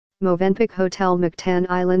Movenpick Hotel Mactan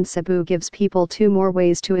Island Cebu gives people 2 more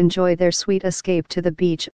ways to enjoy their sweet escape to the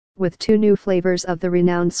beach, with 2 new flavors of the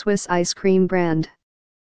renowned Swiss ice cream brand.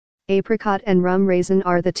 Apricot and rum raisin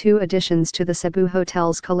are the 2 additions to the Cebu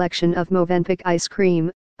Hotel's collection of Movenpick ice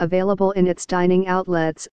cream, available in its dining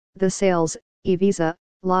outlets, the Sales, Ibiza,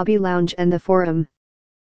 Lobby Lounge and the Forum.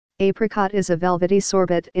 Apricot is a velvety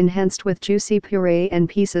sorbet enhanced with juicy puree and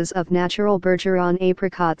pieces of natural Bergeron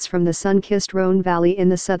apricots from the sun-kissed Rhône Valley in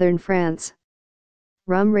the southern France.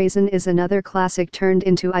 Rum raisin is another classic turned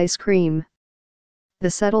into ice cream.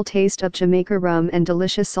 The subtle taste of Jamaica rum and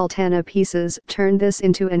delicious sultana pieces turn this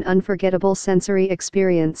into an unforgettable sensory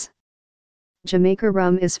experience. Jamaica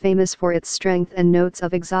rum is famous for its strength and notes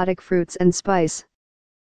of exotic fruits and spice.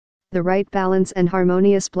 The right balance and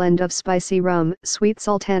harmonious blend of spicy rum, sweet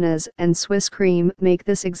sultanas, and Swiss cream make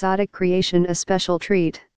this exotic creation a special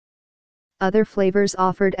treat. Other flavors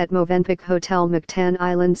offered at Movenpick Hotel Mactan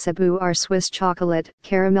Island Cebu are Swiss chocolate,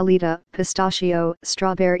 caramelita, pistachio,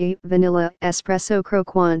 strawberry, vanilla, espresso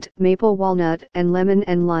croquant, maple walnut, and lemon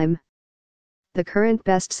and lime. The current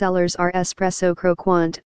bestsellers are espresso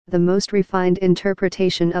croquant, the most refined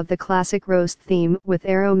interpretation of the classic roast theme with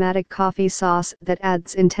aromatic coffee sauce that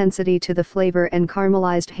adds intensity to the flavor, and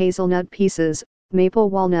caramelized hazelnut pieces, maple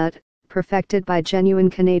walnut, perfected by genuine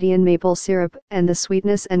Canadian maple syrup and the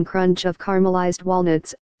sweetness and crunch of caramelized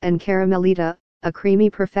walnuts, and caramelita, a creamy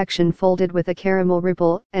perfection folded with a caramel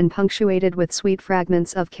ripple and punctuated with sweet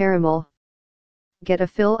fragments of caramel. Get a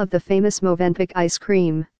fill of the famous Movenpick ice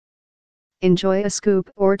cream. Enjoy a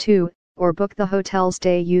scoop or 2, or book the hotel's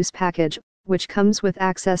day-use package, which comes with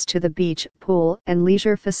access to the beach, pool, and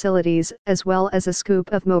leisure facilities, as well as a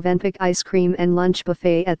scoop of Movenpick ice cream and lunch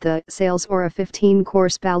buffet at the Sales or a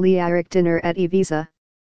 15-course Balearic dinner at Ibiza.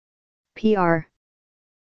 PR